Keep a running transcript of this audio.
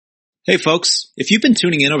Hey folks, if you've been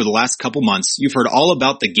tuning in over the last couple months, you've heard all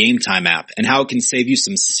about the Game Time app and how it can save you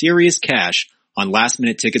some serious cash on last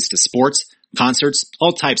minute tickets to sports, concerts,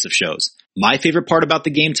 all types of shows. My favorite part about the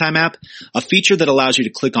Game Time app, a feature that allows you to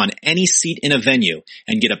click on any seat in a venue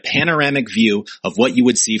and get a panoramic view of what you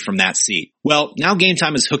would see from that seat. Well, now Game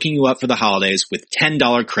Time is hooking you up for the holidays with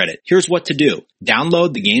 $10 credit. Here's what to do.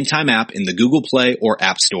 Download the Game Time app in the Google Play or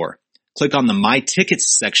App Store. Click on the My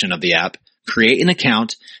Tickets section of the app, create an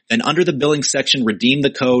account, then under the billing section, redeem the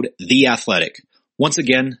code THEATHLETIC. Once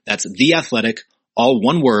again, that's THEATHLETIC, all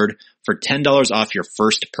one word, for $10 off your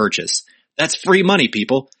first purchase. That's free money,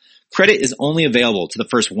 people. Credit is only available to the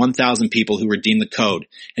first 1,000 people who redeem the code,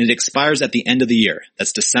 and it expires at the end of the year.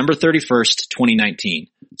 That's December 31st, 2019.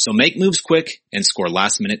 So make moves quick and score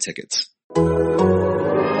last-minute tickets.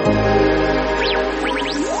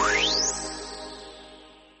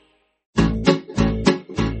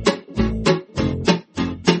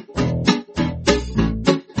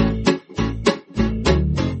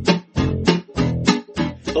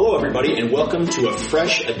 And welcome to a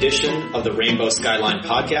fresh edition of the Rainbow Skyline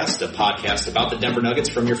Podcast, a podcast about the Denver Nuggets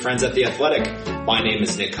from your friends at The Athletic. My name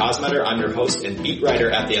is Nick Kosmeter. I'm your host and beat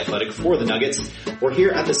writer at The Athletic for the Nuggets. We're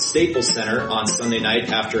here at the Staples Center on Sunday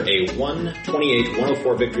night after a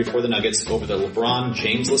 128-104 victory for the Nuggets over the LeBron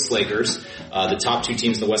Jamesless Lakers. The top two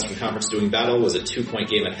teams in the Western Conference doing battle. Was a 2-point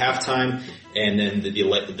game at halftime, and then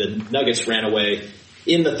the Nuggets ran away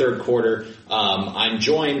in the third quarter. I'm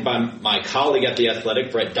joined by my colleague at The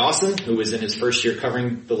Athletic, Brett Dawson, who was in his first year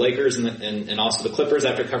covering the Lakers and also the Clippers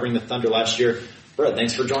after covering the Thunder last year. Brett,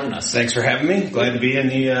 thanks for joining us. Thanks for having me. Glad to be in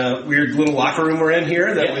the weird little locker room we're in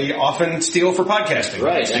here that we often steal for podcasting.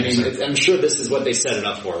 Right. I mean, I'm sure this is what they set it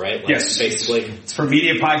up for, right? Yes. Basically. It's for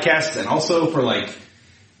media podcasts and also for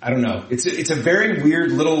I don't know. It's a very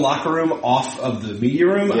weird little locker room off of the media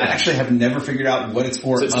room. Yeah. I actually have never figured out what it's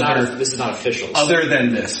for. So this is not official. Other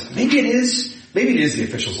than this. Maybe it is. Maybe it is the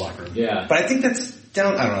officials locker room. Yeah. But I think that's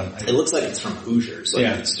down, I don't know. It looks like it's from Hoosiers.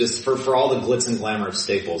 Yeah. It's just for all the glitz and glamour of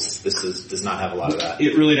Staples, does not have a lot of that.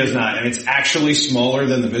 It really does not. And it's actually smaller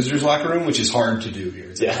than the visitors locker room, which is hard to do here.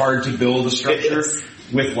 It's hard to build a structure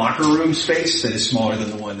with locker room space that is smaller than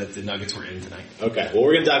the one that the Nuggets were in tonight. Okay, well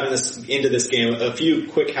we're going to dive into this game. A few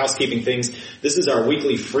quick housekeeping things. This is our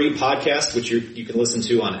weekly free podcast, which you can listen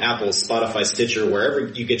to on Apple, Spotify, Stitcher, wherever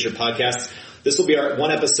you get your podcasts. This will be our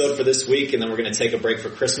one episode for this week, and then we're going to take a break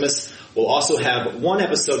for Christmas. We'll also have one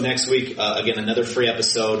episode next week, again, another free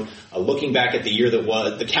episode, looking back at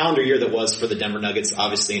the calendar year that was for the Denver Nuggets,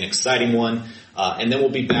 obviously an exciting one. And then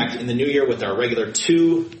we'll be back in the new year with our regular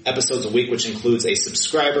 2 episodes a week, which includes a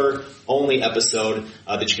subscriber-only episode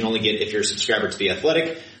that you can only get if you're a subscriber to The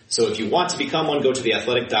Athletic. So if you want to become one, go to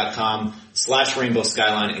theathletic.com/Rainbow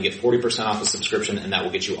Skyline and get 40% off a subscription, and that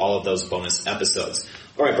will get you all of those bonus episodes.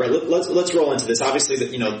 All right, Brett, let's roll into this. Obviously,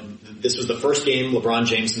 this was the first game LeBron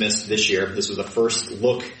James missed this year. This was the first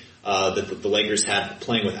look that the Lakers had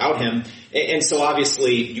playing without him. And so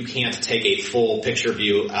obviously you can't take a full picture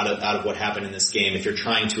view out of what happened in this game if you're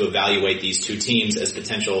trying to evaluate these two teams as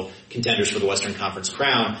potential contenders for the Western Conference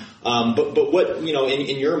crown. But what,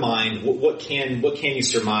 in your mind, what can you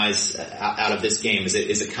surmise out of this game? Is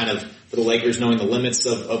it kind of for the Lakers knowing the limits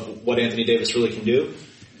of what Anthony Davis really can do?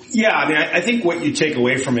 Yeah, I mean, I think what you take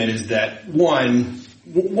away from it is that one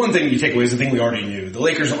thing you take away is the thing we already knew. The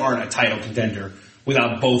Lakers aren't a title contender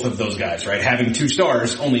without both of those guys, right? Having 2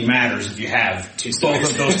 stars only matters if you have both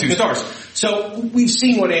of those 2 stars. So we've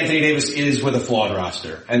seen what Anthony Davis is with a flawed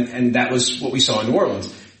roster, and that was what we saw in New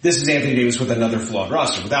Orleans. This is Anthony Davis with another flawed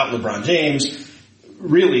roster. Without LeBron James,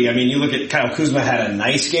 really, I mean, you look at Kyle Kuzma had a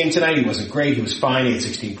nice game tonight. He wasn't great. He was fine. He had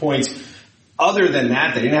 16 points. Other than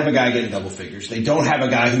that, they didn't have a guy getting double figures. They don't have a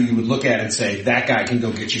guy who you would look at and say, that guy can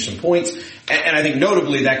go get you some points. And I think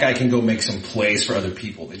notably, that guy can go make some plays for other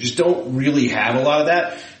people. They just don't really have a lot of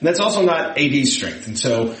that. And that's also not AD's strength. And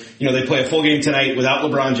so, they play a full game tonight without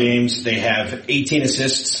LeBron James. They have 18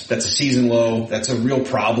 assists. That's a season low. That's a real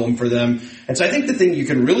problem for them. And so I think the thing you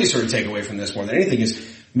can really sort of take away from this more than anything is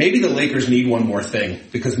maybe the Lakers need one more thing,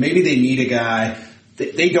 because maybe they need a guy.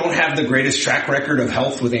 They don't have the greatest track record of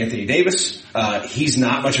health with Anthony Davis. He's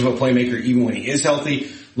not much of a playmaker even when he is healthy.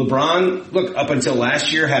 LeBron, look, up until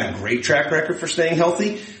last year had a great track record for staying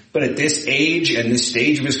healthy. But at this age and this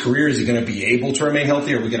stage of his career, is he going to be able to remain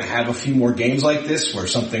healthy? Are we going to have a few more games like this where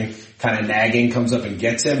something kind of nagging comes up and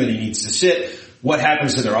gets him and he needs to sit? What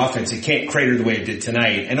happens to their offense? It can't crater the way it did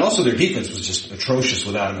tonight. And also their defense was just atrocious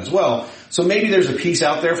without him as well. So maybe there's a piece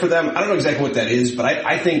out there for them. I don't know exactly what that is, but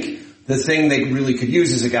I think the thing they really could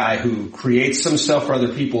use is a guy who creates some stuff for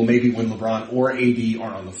other people, maybe when LeBron or AD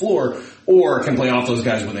aren't on the floor, or can play off those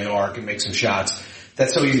guys when they are, can make some shots.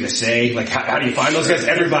 That's so easy to say. Like, how do you find those guys?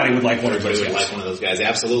 Everybody would like one of those guys. Everybody would like one of those guys,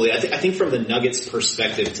 absolutely. I think from the Nuggets'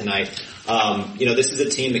 perspective tonight, this is a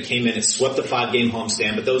team that came in and swept the 5-game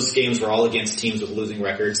homestand, but those games were all against teams with losing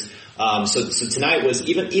records. So tonight was,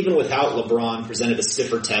 even without LeBron, presented a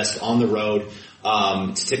stiffer test on the road,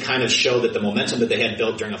 to kind of show that the momentum that they had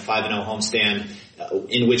built during a 5-0 homestand,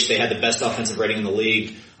 in which they had the best offensive rating in the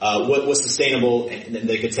league, was sustainable, and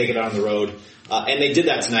they could take it out on the road. And they did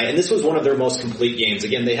that tonight, and this was one of their most complete games.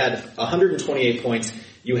 Again, they had 128 points.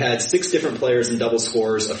 You had 6 different players in double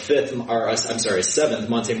scores. A seventh.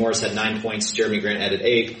 Monte Morris had 9 points. Jeremy Grant added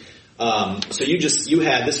 8. So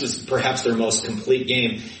this was perhaps their most complete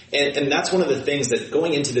game. And that's one of the things that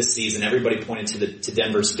going into this season, everybody pointed to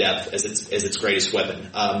Denver's depth as its greatest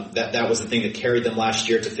weapon. That was the thing that carried them last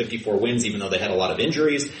year to 54 wins, even though they had a lot of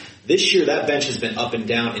injuries. This year, that bench has been up and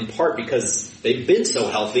down, in part because they've been so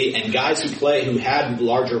healthy, and guys who had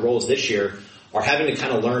larger roles this year are having to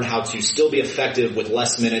kind of learn how to still be effective with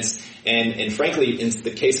less minutes. And frankly, in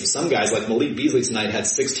the case of some guys, like Malik Beasley tonight had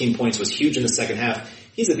 16 points, was huge in the second half.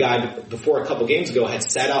 He's a guy before a couple games ago had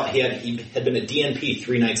sat out. He had been a DNP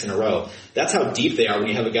 3 nights in a row. That's how deep they are when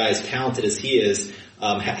you have a guy as talented as he is,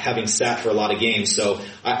 having sat for a lot of games. So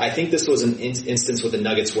I think this was an instance with the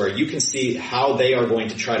Nuggets where you can see how they are going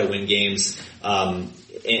to try to win games.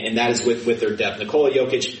 And that is with their depth. Nikola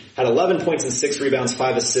Jokic had 11 points and 6 rebounds,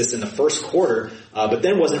 5 assists in the first quarter, but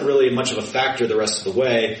then wasn't really much of a factor the rest of the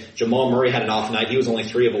way. Jamal Murray had an off night. He was only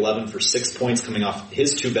 3 of 11 for 6 points, coming off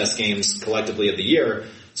his 2 best games collectively of the year.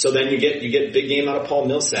 So then you get big game out of Paul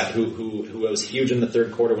Millsap, who was huge in the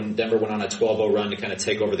third quarter when Denver went on a 12-0 run to kind of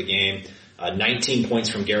take over the game. 19 points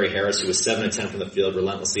from Gary Harris, who was 7 of 10 from the field,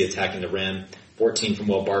 relentlessly attacking the rim. 14 from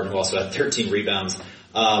Will Barton, who also had 13 rebounds.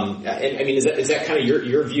 Is that kind of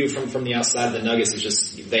your view from the outside of the Nuggets? Is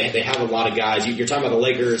just they have a lot of guys. You're talking about the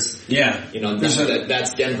Lakers. Yeah.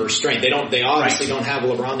 That's Denver's strength. They obviously don't have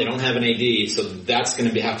LeBron. They don't have an AD. So that's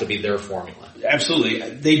going to have to be their formula.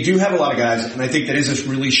 Absolutely. They do have a lot of guys, and I think that is a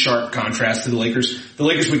really sharp contrast to the Lakers. The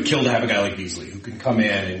Lakers would kill to have a guy like Beasley who can come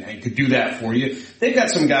in and could do that for you. They've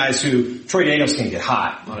got some guys who, Troy Daniels can get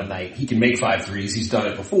hot on a night. He can make 5 threes. He's done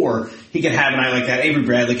it before. He can have a night like that. Avery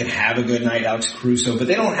Bradley can have a good night. Alex Caruso. But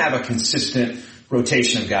they don't have a consistent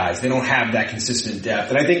rotation of guys. They don't have that consistent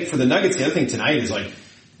depth. And I think for the Nuggets, the other thing tonight is like,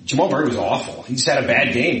 Jamal Murray was awful. He just had a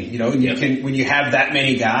bad game. When you have that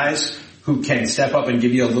many guys who can step up and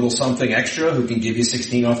give you a little something extra, who can give you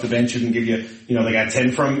 16 off the bench, who can give you, they got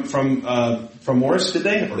 10 from Morris, did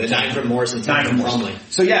they? Or 9 from Morris and 10 from Plumlee.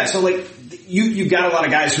 So you've got a lot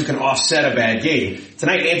of guys who can offset a bad game.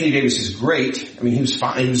 Tonight, Anthony Davis is great. I mean, he was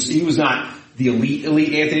fine. He was not the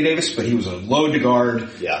elite Anthony Davis, but he was a load to guard.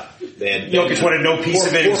 Yeah. Jokic wanted no piece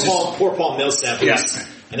of it. Poor Paul Millsap was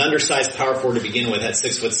an undersized power forward to begin with, at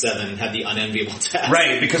 6'7", had the unenviable task.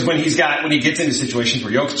 Right, because when he gets into situations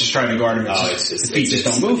where Jokic is trying to guard him, his feet just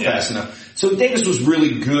don't move fast enough. So Davis was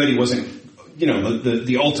really good. He wasn't,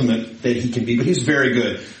 the ultimate that he can be, but he's very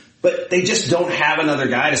good. But they just don't have another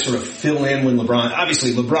guy to sort of fill in when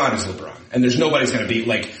obviously LeBron is LeBron. And there's nobody's going to be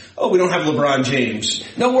like, oh, we don't have LeBron James.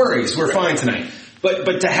 No worries, we're fine tonight.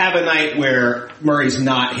 But to have a night where Murray's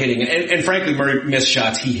not hitting, and frankly Murray missed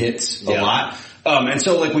shots, he hits a lot. And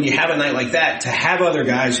so when you have a night like that, to have other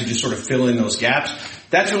guys who just sort of fill in those gaps,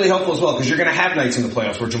 that's really helpful as well, because you're going to have nights in the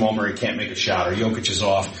playoffs where Jamal Murray can't make a shot or Jokic is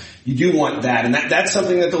off. You do want that, and that's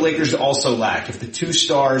something that the Lakers also lack.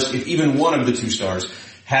 If even one of the 2 stars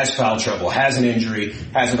has foul trouble, has an injury,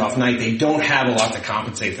 has an off night, they don't have a lot to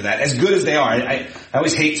compensate for that. As good as they are, I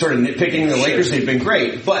always hate sort of nitpicking the Lakers. They've been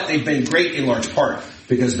great, but they've been great in large part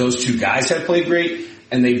because those 2 guys have played great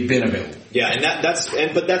and they've been available. Yeah, and that's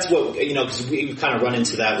what, because we kind of run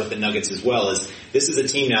into that with the Nuggets as well, is this is a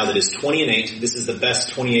team now that is 20-8. This is the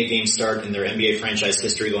best 28-game start in their NBA franchise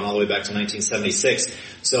history, going all the way back to 1976.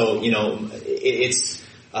 So, it's,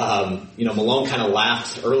 Malone kind of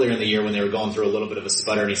laughed earlier in the year when they were going through a little bit of a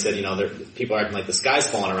sputter, and he said, people are acting like the sky's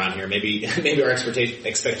falling around here. Maybe our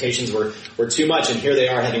expectations were too much, and here they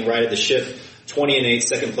are heading right at the ship, 20-8,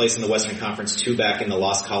 second place in the Western Conference, 2 back in the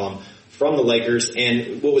loss column from the Lakers.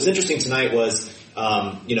 And what was interesting tonight was,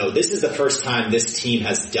 this is the first time this team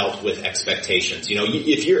has dealt with expectations.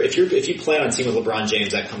 If you plan on seeing with LeBron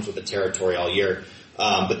James, that comes with the territory all year.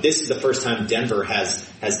 But this is the first time Denver has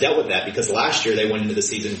dealt with that, because last year they went into the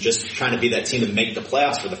season just trying to be that team to make the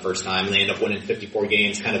playoffs for the first time, and they end up winning 54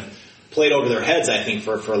 games, kind of played over their heads, I think,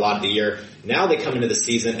 for a lot of the year. Now they come into the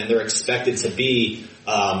season and they're expected to be,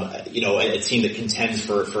 a team that contends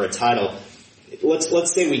for a title.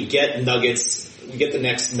 Let's say we get the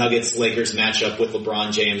next Nuggets-Lakers matchup with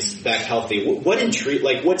LeBron James back healthy.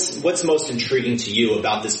 What's most intriguing to you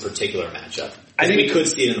about this particular matchup? I think we could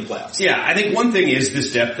see it in the playoffs. Yeah, I think one thing is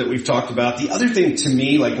this depth that we've talked about. The other thing to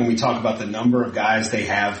me, like when we talk about the number of guys they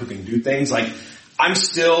have who can do things, like I'm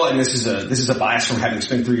still, and this is a bias from having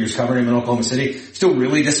spent 3 years covering him in Oklahoma City, still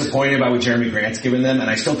really disappointed by what Jeremy Grant's given them, and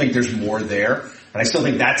I still think there's more there. And I still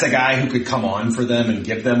think that's a guy who could come on for them and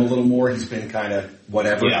give them a little more. He's been kind of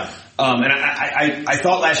whatever. Yeah. And I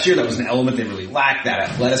thought last year that was an element they really lacked, that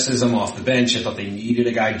athleticism off the bench. I thought they needed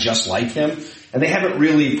a guy just like him. And they haven't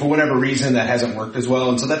really, for whatever reason, that hasn't worked as well.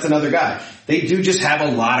 And so that's another guy. They do just have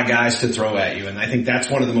a lot of guys to throw at you. And I think that's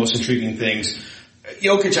one of the most intriguing things.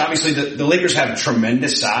 Jokic, obviously, the Lakers have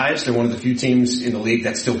tremendous size. They're one of the few teams in the league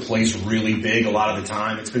that still plays really big a lot of the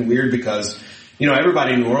time. It's been weird because,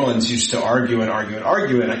 everybody in New Orleans used to argue,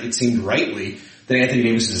 and it seemed rightly that Anthony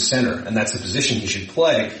Davis is a center, and that's the position he should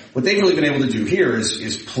play. What they've really been able to do here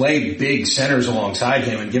is play big centers alongside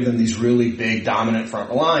him and give them these really big, dominant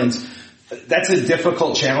front lines. That's a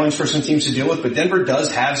difficult challenge for some teams to deal with, but Denver does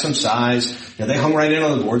have some size. They hung right in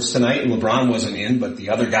on the boards tonight, and LeBron wasn't in, but the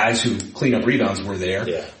other guys who clean up rebounds were there.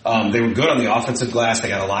 Yeah. They were good on the offensive glass. They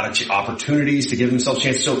got a lot of opportunities to give themselves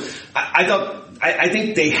chances. So I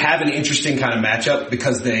think they have an interesting kind of matchup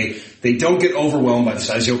because they don't get overwhelmed by the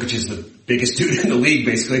size. Jokic is the biggest dude in the league,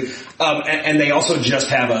 basically. And they also just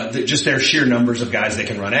have just their sheer numbers of guys they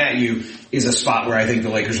can run at you is a spot where I think the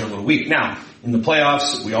Lakers are a little weak. Now, in the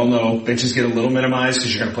playoffs, we all know benches get a little minimized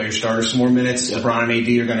because you're going to play your starters some more minutes. Yep. LeBron and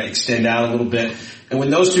AD are going to extend out a little bit. And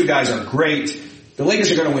when those two guys are great, the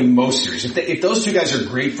Lakers are going to win most series. If those two guys are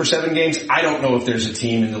great for 7 games, I don't know if there's a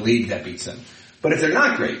team in the league that beats them. But if they're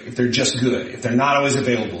not great, if they're just good, if they're not always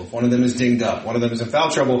available, if one of them is dinged up, one of them is in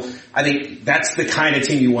foul trouble, I think that's the kind of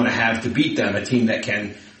team you want to have to beat them, a team that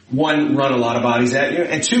can, one, run a lot of bodies at you,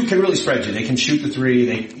 and two, can really spread you. They can shoot the three.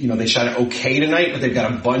 They shot it okay tonight, but they've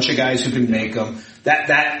got a bunch of guys who can make them.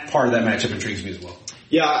 That part of that matchup intrigues me as well.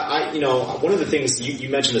 Yeah, one of the things you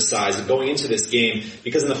mentioned the size of going into this game,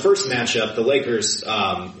 because in the first matchup, the Lakers,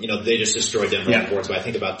 they just destroyed Denver on the boards by I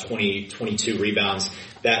think about 22 rebounds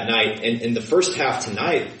that night. And in the first half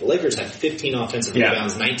tonight, the Lakers had 15 offensive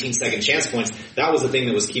rebounds, 19 second chance points. That was the thing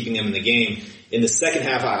that was keeping them in the game. In the second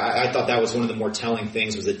half, I thought that was one of the more telling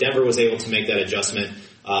things was that Denver was able to make that adjustment.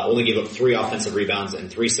 Only gave up 3 offensive rebounds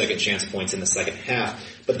and 3 second chance points in the second half.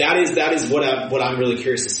 But that is what I'm really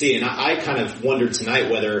curious to see. And I kind of wondered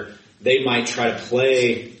tonight whether they might try to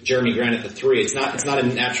play Jeremy Grant at the 3. It's not a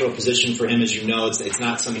natural position for him, as you know. It's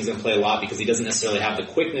not something he's going to play a lot because he doesn't necessarily have the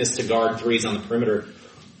quickness to guard threes on the perimeter.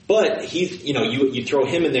 But you throw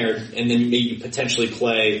him in there and then maybe potentially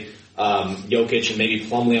play Jokic and maybe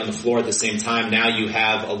Plumlee on the floor at the same time. Now you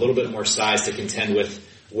have a little bit more size to contend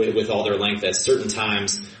with all their length at certain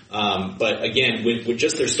times. But again, with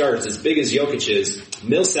just their starters, as big as Jokic is,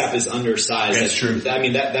 Millsap is undersized. That's true. I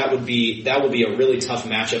mean, that would be a really tough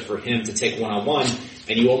matchup for him to take one-on-one,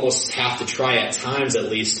 and you almost have to try at times at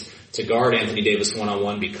least to guard Anthony Davis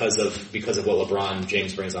one-on-one because of what LeBron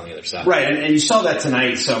James brings on the other side. Right, and you saw that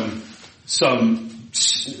tonight, some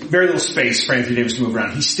very little space for Anthony Davis to move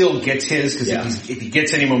around. He still gets his because if he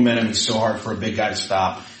gets any momentum, it's so hard for a big guy to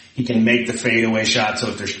stop. He can make the fadeaway shot, so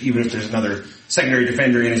even if there's another secondary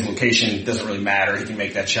defender in his location, it doesn't really matter. He can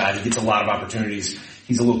make that shot. He gets a lot of opportunities.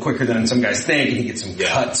 He's a little quicker than some guys think, and he gets some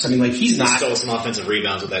cuts. I mean, like he stole some offensive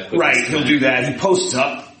rebounds with that quickness. Right, he'll do that. He posts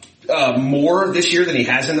up more this year than he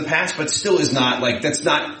has in the past, but still is not like that's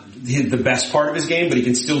not the best part of his game. But he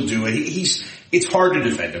can still do it. It's hard to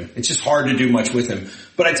defend him. It's just hard to do much with him.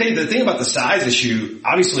 But I tell you, the thing about the size issue,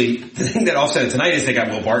 obviously, the thing that offset it tonight is they got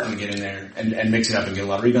Will Barton to get in there and mix it up and get a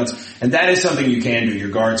lot of rebounds. And that is something you can do. Your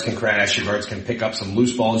guards can crash. Your guards can pick up some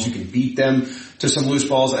loose balls. You can beat them to some loose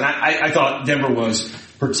balls. And I thought Denver was,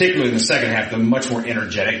 particularly in the second half, the much more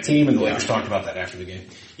energetic team. And the Lakers talked about that after the game.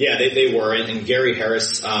 Yeah, they were. And Gary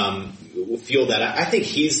Harris feel that. I think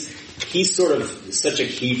he's sort of such a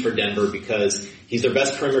key for Denver because he's their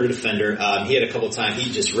best perimeter defender. He had a couple of times,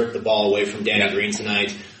 he just ripped the ball away from Danny Green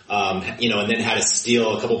tonight. And then had a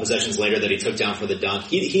steal a couple possessions later that he took down for the dunk.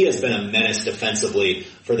 He has been a menace defensively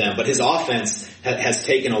for them, but his offense has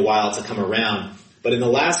taken a while to come around. But in the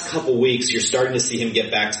last couple weeks, you're starting to see him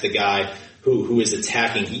get back to the guy who is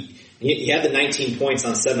attacking. He had the 19 points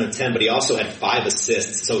on 7 of 10, but he also had 5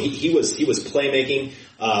 assists. So he was playmaking,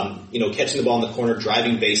 catching the ball in the corner,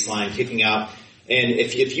 driving baseline, kicking out. And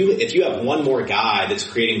if you have one more guy that's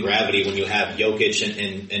creating gravity when you have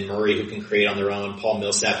Jokic and Murray who can create on their own, Paul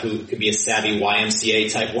Millsap who could be a savvy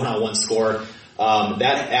YMCA type one-on-one scorer,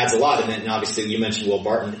 that adds a lot. And then obviously you mentioned Will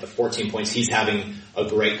Barton at 14 points. He's having a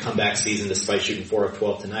great comeback season despite shooting 4 of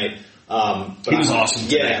 12 tonight. But he was awesome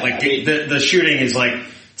today. The shooting is like,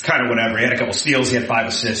 it's kind of whatever. He had a couple steals. He had 5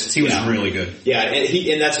 assists. He was really good. Yeah,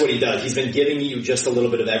 and that's what he does. He's been giving you just a little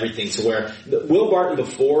bit of everything to where Will Barton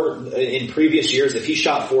before, in previous years, if he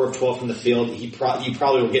shot 4 of 12 from the field, you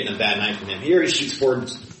probably were getting a bad night from him. Here he shoots 4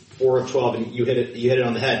 of 12 and you hit it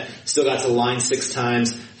on the head. Still got to the line 6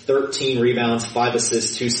 times, 13 rebounds, 5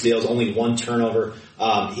 assists, 2 steals, only 1 turnover.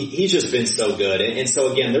 He's just been so good. And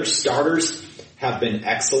so again, their starters have been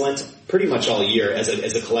excellent pretty much all year as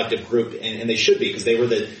a collective group, and they should be, because they were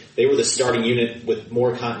the starting unit with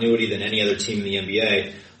more continuity than any other team in the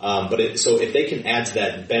NBA. So if they can add to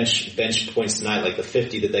that bench points tonight, like the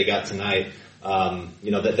 50 that they got tonight,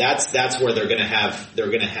 that's where they're gonna have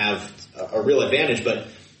a real advantage. But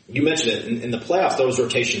you mentioned it, in the playoffs, those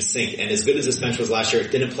rotations sink, and as good as this bench was last year,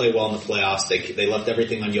 it didn't play well in the playoffs. They left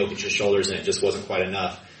everything on Jokic's shoulders, and it just wasn't quite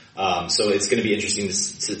enough. So it's going to be interesting to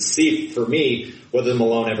see, for me, whether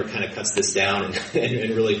Malone ever kind of cuts this down and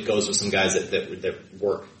really goes with some guys that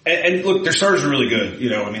work. And look, their starters are really good.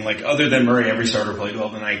 Other than Murray, every starter played well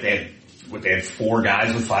tonight. They had 4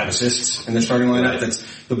 guys with 5 assists in their starting lineup. Right.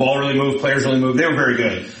 The ball really moved, players really moved. They were very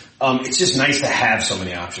good. It's just nice to have so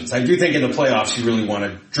many options. I do think in the playoffs you really want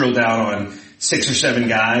to drill down on 6 or 7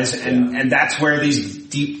 guys, and that's where these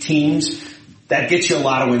deep teams, that gets you a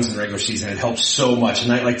lot of wins in the regular season. It helps so much. A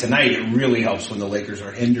night like tonight, it really helps when the Lakers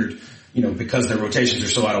are hindered, because their rotations are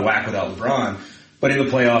so out of whack without LeBron. But in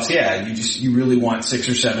the playoffs, you really want 6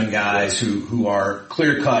 or 7 guys who are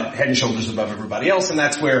clear cut, head and shoulders above everybody else, and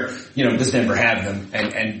that's where, does Denver have them?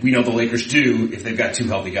 And we know the Lakers do if they've got 2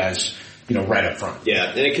 healthy guys, right up front.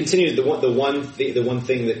 Yeah, and it continues. The one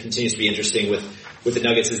thing that continues to be interesting with the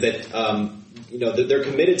Nuggets is that they're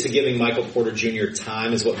committed to giving Michael Porter Jr.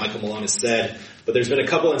 time, is what Michael Malone has said. But there's been a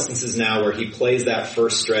couple instances now where he plays that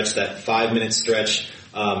first stretch, that 5-minute stretch.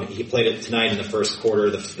 He played it tonight in the first quarter.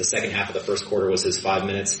 The second half of the first quarter was his 5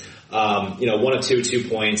 minutes. 1 of 2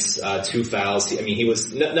 points, 2 fouls. He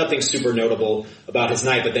was nothing super notable about his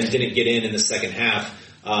night, but then didn't get in the second half.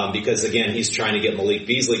 Because again, he's trying to get Malik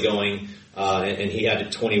Beasley going, and he had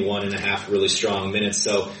 21.5 really strong minutes.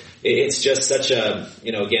 So it's just such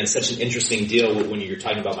such an interesting deal when you're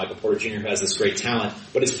talking about Michael Porter Jr., who has this great talent,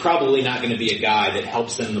 but it's probably not going to be a guy that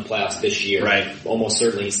helps them in the playoffs this year. Right. Almost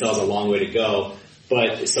certainly he still has a long way to go.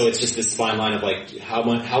 But so it's just this fine line of how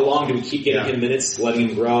long do we keep getting him minutes, letting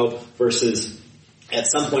him grow, versus at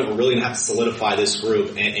some point we're really going to have to solidify this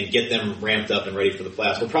group and get them ramped up and ready for the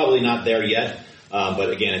playoffs. We're probably not there yet.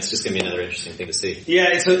 But again, it's just going to be another interesting thing to see. Yeah,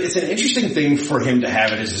 it's an interesting thing for him to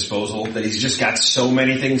have at his disposal, that he's just got so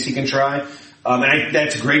many things he can try.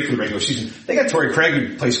 That's great for the regular season. They got Torrey Craig,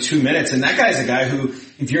 who plays 2 minutes, and that guy's a guy who,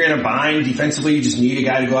 if you're in a bind defensively, you just need a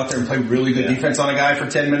guy to go out there and play really good defense on a guy for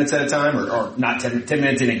 10 minutes at a time, or not 10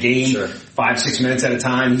 minutes in a game, 5-6 minutes at a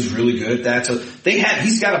time. He's really good at that. So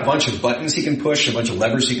he's got a bunch of buttons he can push, a bunch of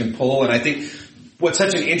levers he can pull, and I think what's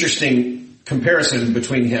such an interesting comparison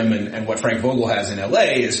between him and what Frank Vogel has in LA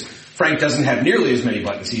is Frank doesn't have nearly as many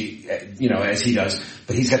buttons as he does,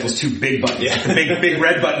 but he's got those 2 big buttons, the big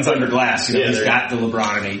red buttons under glass. He's got the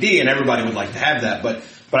LeBron and AD, and everybody would like to have that, but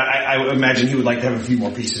I imagine he would like to have a few more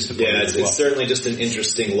pieces to play with as well. It's certainly just an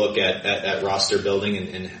interesting look at roster building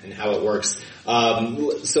and how it works.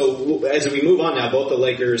 So as we move on now, both the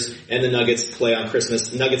Lakers and the Nuggets play on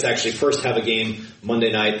Christmas. Nuggets actually first have a game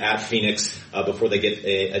Monday night at Phoenix before they get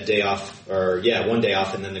a day off, 1 day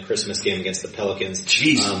off, and then the Christmas game against the Pelicans.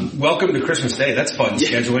 Jeez, welcome to Christmas Day. That's fun.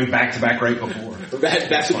 Scheduling back to back right before.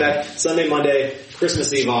 Back to back, Sunday, Monday,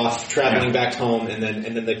 Christmas Eve off, traveling back home, and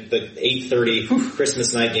then the 8:30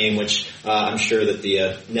 Christmas night game, which I'm sure that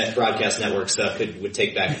the broadcast networks would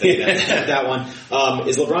take back that one.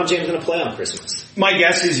 Is LeBron James going to play on Christmas? My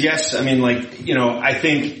guess is yes. I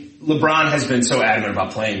think LeBron has been so adamant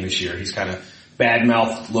about playing this year. He's kind of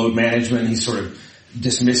bad-mouthed load management. He's sort of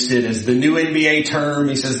dismissed it as the new NBA term.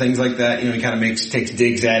 He says things like that. He kind of takes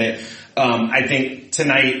digs at it. I think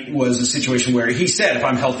tonight was a situation where he said, if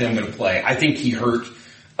I'm healthy, I'm going to play. I think he hurt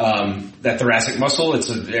that thoracic muscle. It's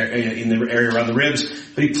in the area around the ribs.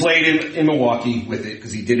 But he played in Milwaukee with it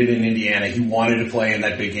because he did it in Indiana. He wanted to play in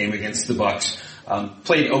that big game against the Bucks.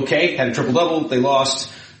 Played okay, had a triple-double. They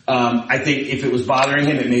lost. I think if it was bothering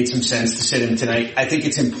him, it made some sense to sit him tonight. I think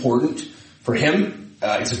it's important for him.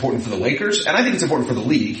 It's important for the Lakers. And I think it's important for the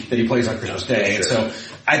league that he plays on Christmas Day. And so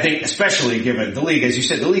I think, especially given the league, as you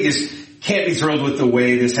said, the league can't be thrilled with the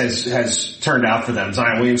way this has turned out for them.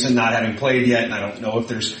 Zion Williamson not having played yet, and I don't know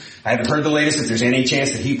I haven't heard the latest if there's any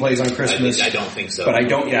chance that he plays on Christmas. I don't think so. But I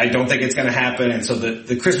don't think it's going to happen. And so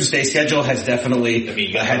the Christmas Day schedule has definitely,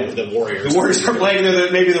 the Warriors. The Warriors are playing,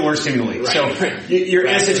 maybe the worst team in the league. Right. So you're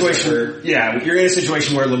in a situation, you're in a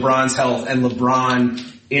situation where LeBron's health and LeBron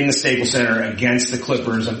in the Staples Center against the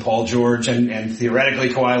Clippers and Paul George and theoretically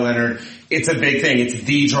Kawhi Leonard. It's a big thing. It's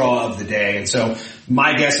the draw of the day. And so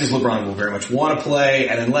my guess is LeBron will very much want to play,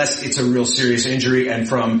 and unless it's a real serious injury, and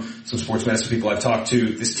from some sports medicine people I've talked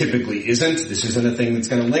to, this typically isn't. This isn't a thing that's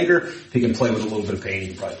going to linger. If he can play with a little bit of pain, he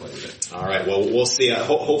can probably play with it. All right. Well, we'll see.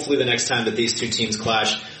 Hopefully the next time that these two teams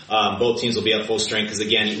clash, both teams will be at full strength, because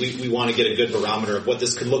again, we want to get a good barometer of what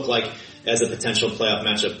this could look like as a potential playoff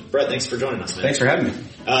matchup. Brett, thanks for joining us, man. Thanks for having me.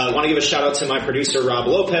 I want to give a shout out to my producer, Rob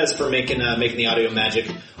Lopez, for making the audio magic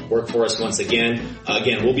work for us once again.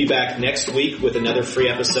 Again, we'll be back next week with another free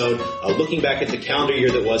episode, looking back at the calendar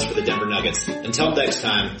year that was for the Denver Nuggets. Until next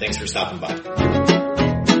time, thanks for stopping by.